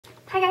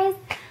Hi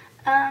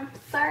guys.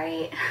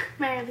 Sorry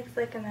my hair looks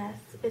like a mess.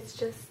 It's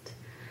just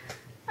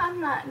I'm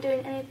not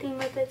doing anything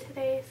with it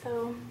today,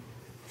 so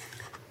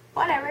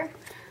whatever.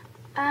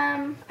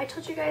 I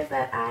told you guys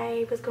that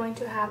I was going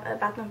to have a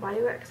Bath &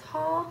 Body Works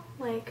haul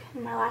like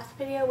in my last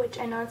video, which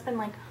I know it's been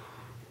like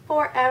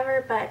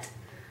forever, but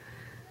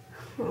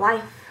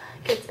life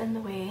gets in the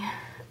way.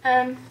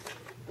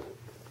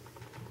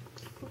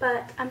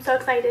 But I'm so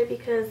excited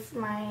because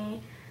my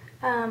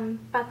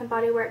Bath &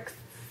 Body Works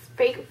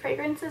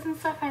fragrances and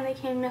stuff finally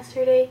came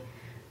yesterday.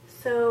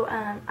 So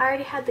I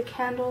already had the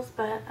candles,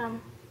 but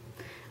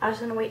I was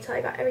gonna wait till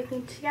I got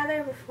everything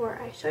together before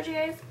I showed you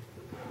guys.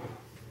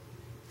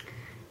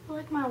 I feel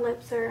like my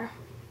lips are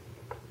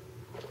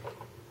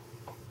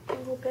a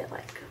little bit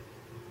like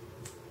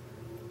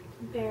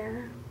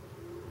bare.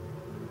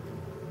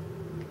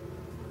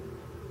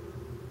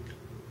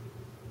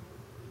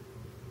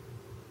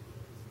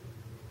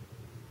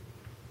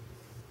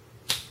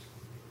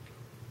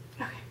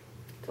 Okay,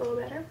 it's a little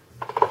better.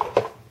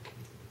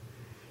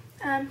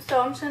 So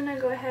I'm just gonna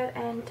go ahead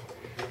and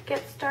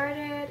get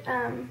started.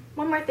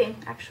 One more thing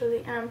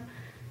actually.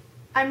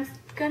 I'm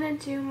gonna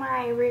do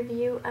my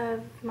review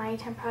of my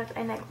 10 products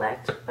I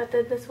neglect, but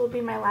this will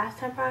be my last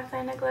 10 products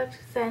I neglect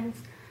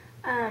since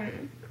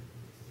I'm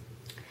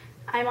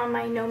on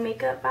my no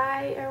makeup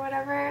buy or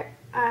whatever.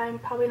 I'm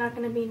probably not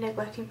going to be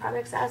neglecting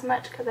products as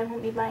much because I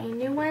won't be buying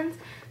new ones.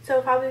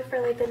 So probably for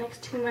like the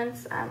next 2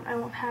 months I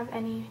won't have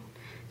any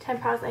 10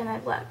 products I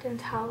neglect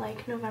until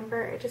like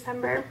November or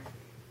December.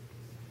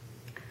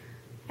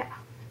 Yeah,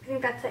 I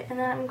think that's it. And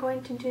then I'm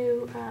going to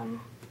do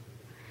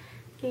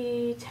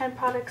the 10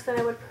 products that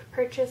I would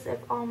purchase if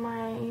all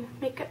my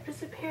makeup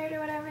disappeared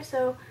or whatever.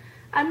 So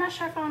I'm not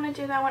sure if I want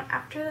to do that one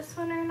after this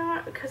one or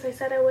not, because I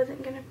said I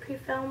wasn't going to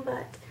pre-film,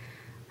 but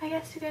I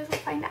guess you guys will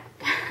find out.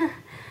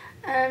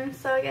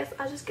 So I guess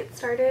I'll just get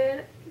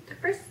started.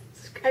 First,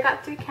 I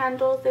got 3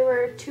 candles. They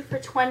were 2 for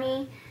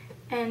 $20,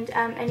 and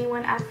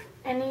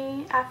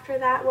any after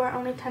that were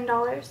only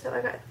 $10, so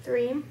I got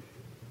 3.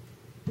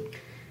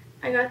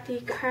 I got the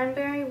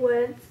Cranberry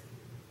Woods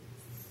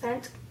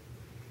scent,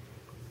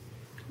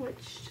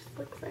 which just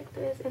looks like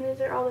this, and these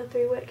are all the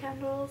 3 wick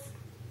candles,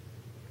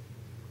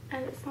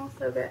 and it smells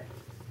so good.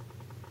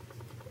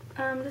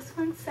 This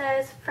one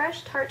says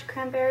fresh tart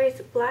cranberries,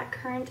 black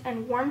currant,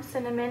 and warm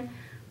cinnamon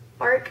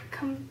bark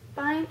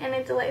combine in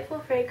a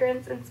delightful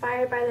fragrance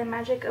inspired by the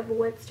magic of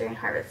woods during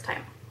harvest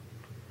time.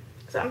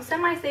 So I'm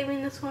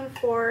semi-saving this one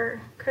for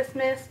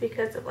Christmas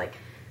because of like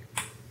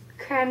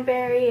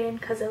cranberry and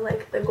because of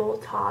like the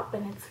gold top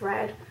and it's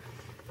red.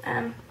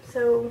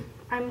 So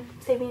I'm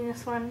saving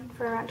this one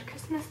for around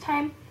Christmas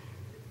time.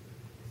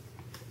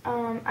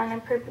 And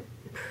I'm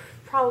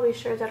probably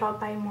sure that I'll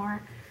buy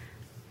more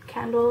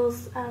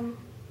candles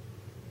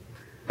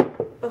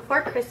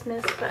before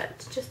Christmas,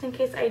 but just in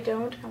case I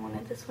don't, I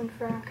wanted this one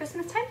for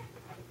Christmas time.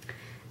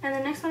 And the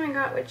next one I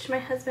got, which my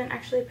husband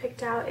actually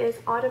picked out, is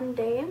Autumn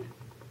Day.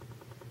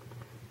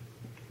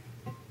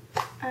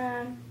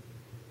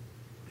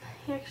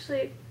 He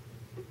actually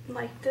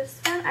liked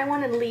this one. I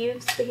wanted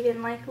leaves, but he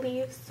didn't like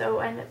leaves, so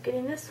I ended up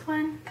getting this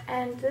one.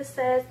 And this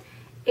says,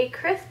 a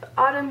crisp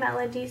autumn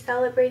melody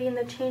celebrating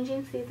the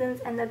changing seasons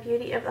and the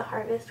beauty of the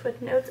harvest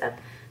with notes of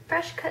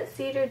fresh cut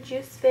cedar,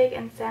 juice fig,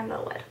 and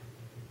sandalwood.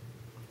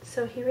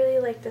 So he really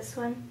liked this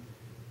one.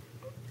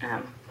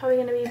 Probably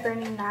going to be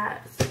burning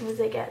that as soon as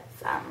it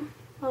gets a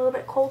little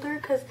bit colder,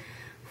 because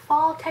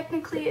fall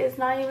technically is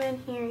not even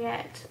here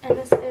yet. And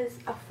this is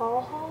a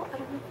fall haul. I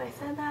don't know if I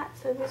said that.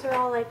 So these are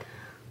all like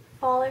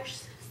fallish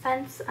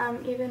scents.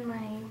 Even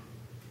my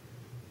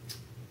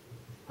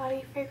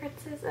body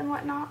fragrances and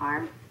whatnot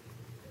are.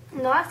 And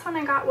the last one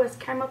I got was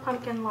Caramel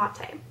Pumpkin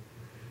Latte.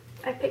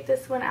 I picked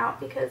this one out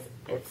because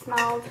it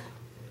smelled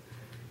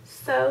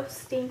so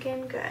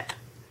stinking good.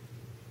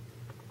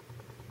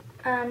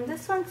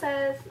 This one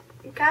says,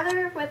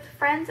 gather with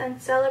friends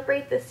and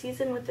celebrate the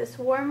season with this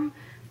warm,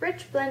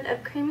 rich blend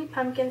of creamy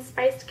pumpkin,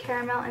 spiced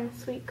caramel, and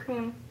sweet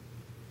cream.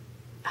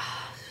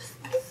 Oh, it just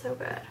smells so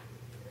good.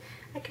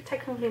 I could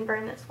technically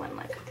burn this one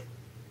like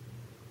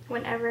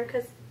whenever,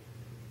 because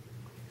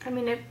I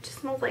mean it just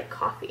smells like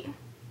coffee.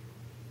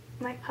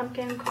 Like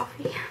pumpkin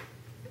coffee.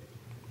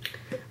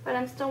 But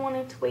I'm still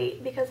wanting to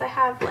wait because I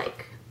have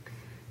like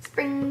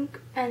spring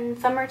and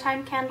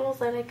summertime candles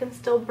that I can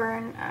still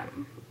burn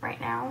right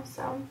now,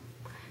 so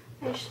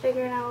I just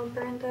figured I would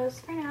burn those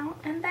for now.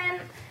 And then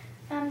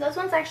those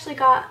ones I actually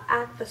got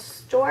at the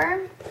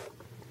store,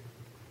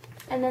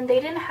 and then they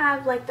didn't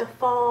have like the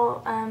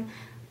fall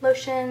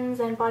lotions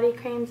and body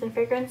creams and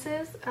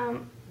fragrances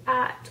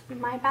at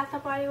my Bath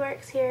 & Body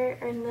Works here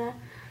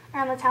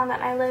around the town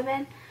that I live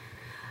in.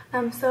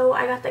 So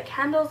I got the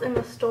candles in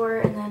the store,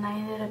 and then I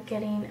ended up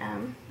getting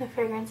the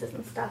fragrances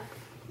and stuff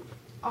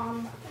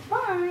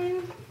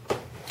online.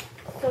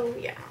 So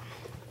yeah,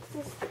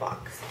 this is the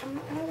box. I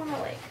don't want to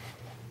like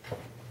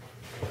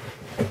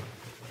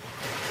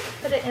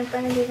put it in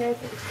front of you guys'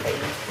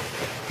 face.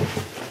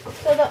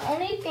 So the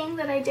only thing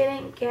that I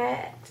didn't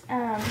get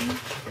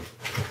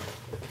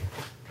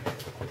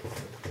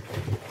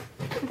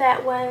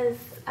that was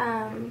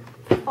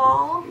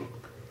fall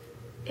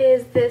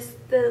is this,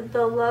 the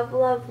Love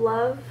Love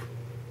Love.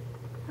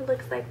 It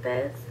looks like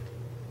this.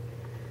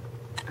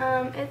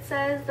 It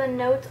says the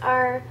notes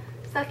are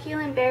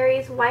succulent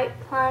berries, white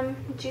plum,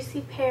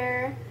 juicy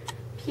pear,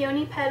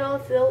 peony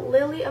petals,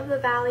 lily of the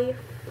valley,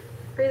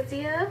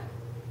 freesia,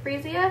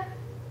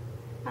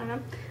 I don't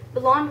know,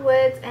 blonde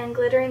woods, and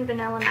glittering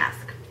vanilla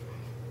mask.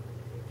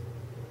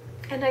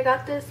 And I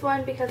got this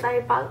one because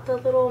I bought the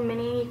little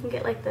mini, you can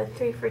get like the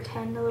 3 for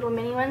 $10, the little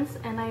mini ones,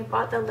 and I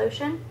bought the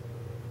lotion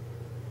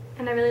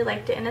and I really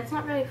liked it. And it's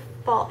not really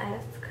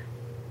fall-esque,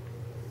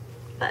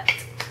 but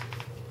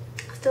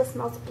still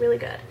smells really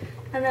good.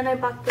 And then I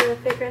bought the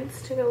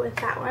fragrance to go with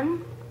that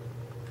one,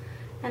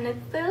 and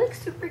they're like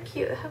super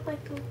cute. They have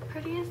like the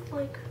prettiest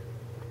like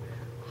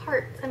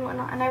hearts and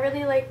whatnot, and I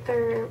really like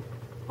their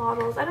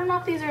bottles. I don't know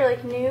if these are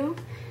like new,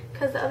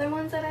 because the other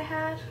ones that I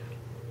have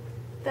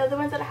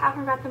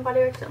from Bath and Body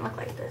Works didn't look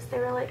like this. They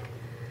were like,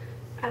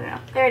 I don't know,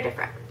 they're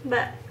different.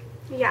 But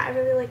yeah, I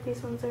really like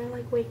these ones. They're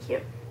like way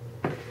cute.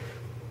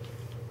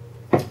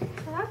 So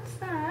that's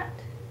that.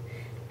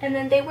 And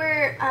then they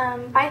were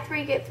buy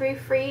 3 get 3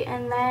 free,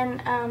 and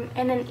then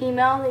in an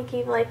email they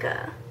gave like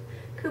a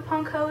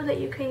coupon code that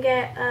you can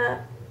get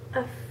a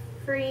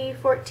free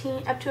up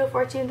to a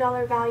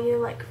 $14 value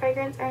like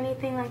fragrance or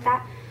anything like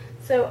that.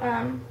 So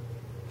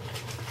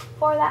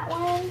for that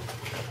one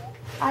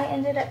I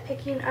ended up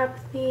picking up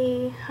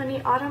the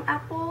Honey Autumn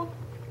Apple,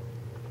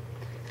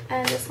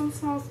 and this one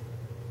smells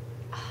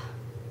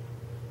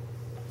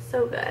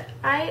so good.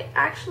 I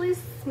actually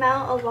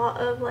smell a lot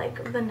of like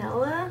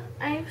vanilla.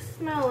 I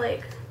smell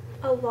like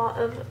a lot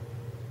of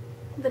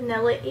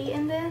vanilla-y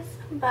in this,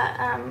 but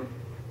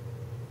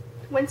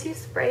once you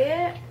spray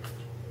it,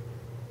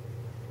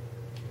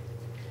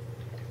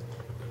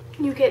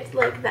 you get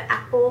like the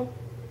apple,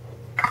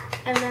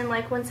 and then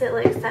like once it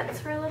like sets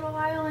for a little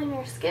while in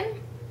your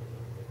skin,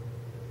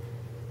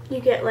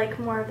 you get like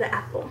more of the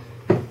apple.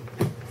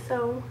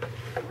 So,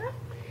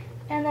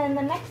 and then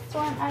the next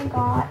one I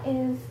got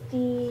is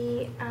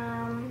the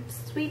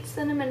Sweet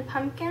Cinnamon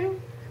Pumpkin,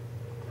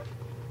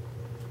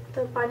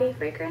 the body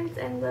fragrance,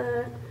 and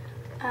the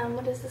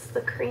what is this,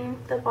 the cream,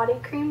 the body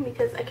cream,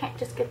 because I can't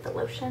just get the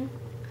lotion.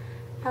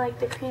 I like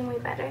the cream way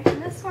better.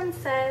 And this one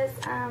says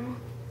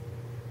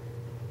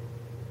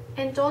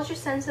indulge your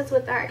senses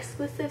with our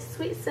exclusive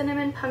Sweet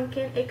Cinnamon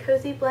Pumpkin, a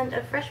cozy blend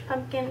of fresh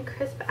pumpkin,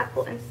 crisp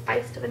apple, and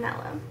spiced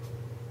vanilla.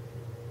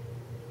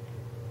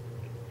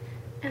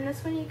 And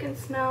this one you can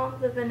smell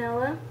the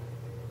vanilla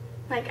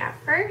like at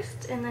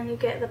first, and then you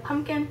get the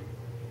pumpkin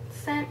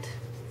scent,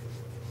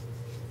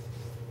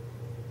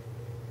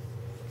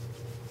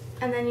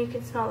 and then you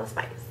can smell the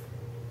spice.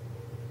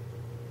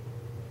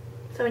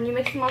 So when you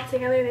mix them all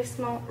together, they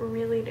smell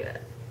really good.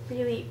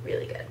 Really,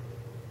 really good.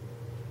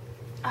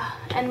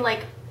 And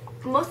like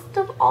most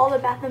of all the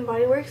Bath and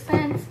Body Works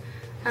scents,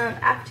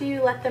 after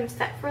you let them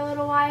set for a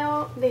little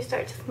while, they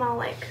start to smell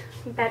like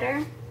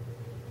better.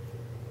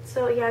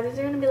 So yeah, these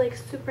are going to be like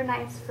super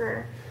nice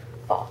for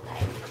fall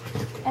time.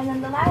 And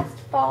then the last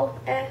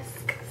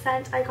fall-esque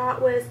scent I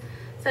got was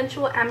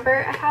Sensual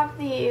Amber. I have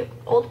the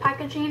old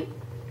packaging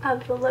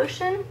of the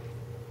lotion,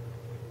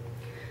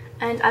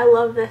 and I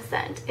love this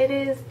scent. It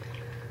is,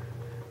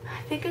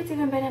 I think it's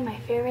even been in my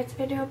favorites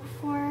video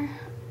before.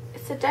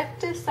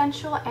 Seductive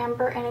sensual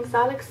amber, an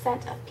exotic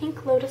scent of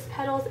pink lotus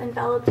petals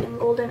enveloped in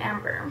golden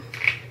amber.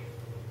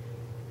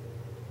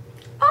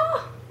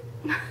 Oh!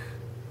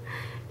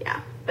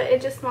 Yeah, but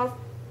it just smells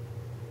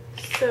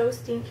so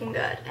stinking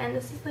good. And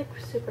this is like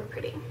super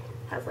pretty.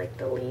 Has like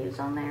the leaves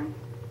on there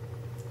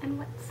and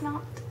what's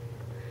not.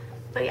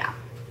 But yeah.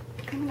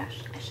 Oh my gosh,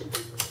 I should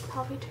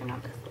probably turn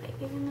on this light,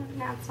 even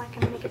though now it's not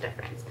gonna make a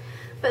difference.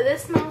 But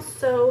this smells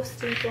so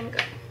stinking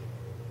good.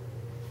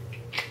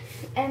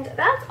 And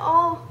that's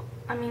all,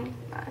 I mean,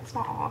 it's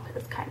not all,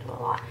 because it's kind of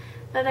a lot,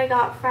 that I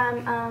got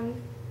from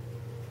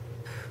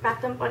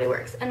Bath and Body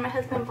Works. And my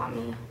husband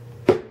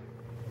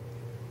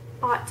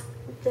bought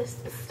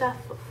this stuff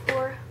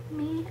for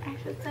me, I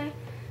should say.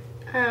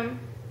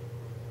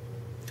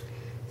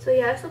 So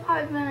yeah, this will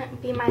probably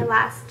be my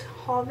last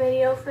haul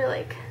video for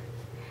like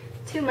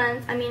 2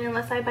 months. I mean,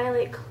 unless I buy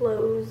like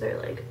clothes or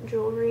like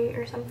jewelry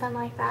or something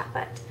like that,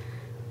 but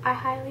I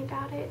highly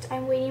doubt it.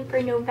 I'm waiting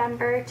for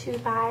November to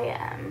buy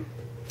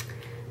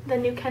the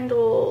new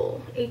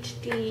Kindle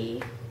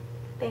HD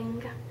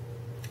thing.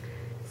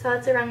 So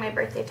it's around my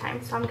birthday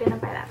time, so I'm gonna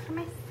buy that for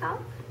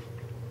myself.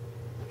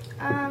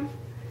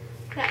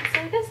 Yeah, so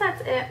I guess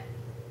that's it.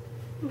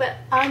 But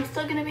I'm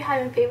still gonna be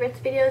having favorites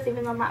videos,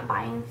 even though I'm not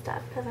buying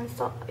stuff, because I'm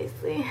still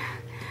obviously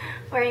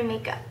wearing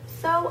makeup.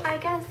 So I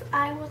guess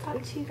I will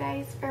talk to you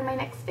guys for my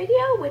next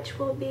video, which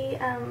will be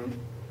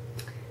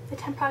the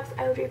 10 products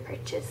I would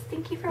repurchase.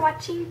 Thank you for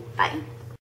watching. Bye.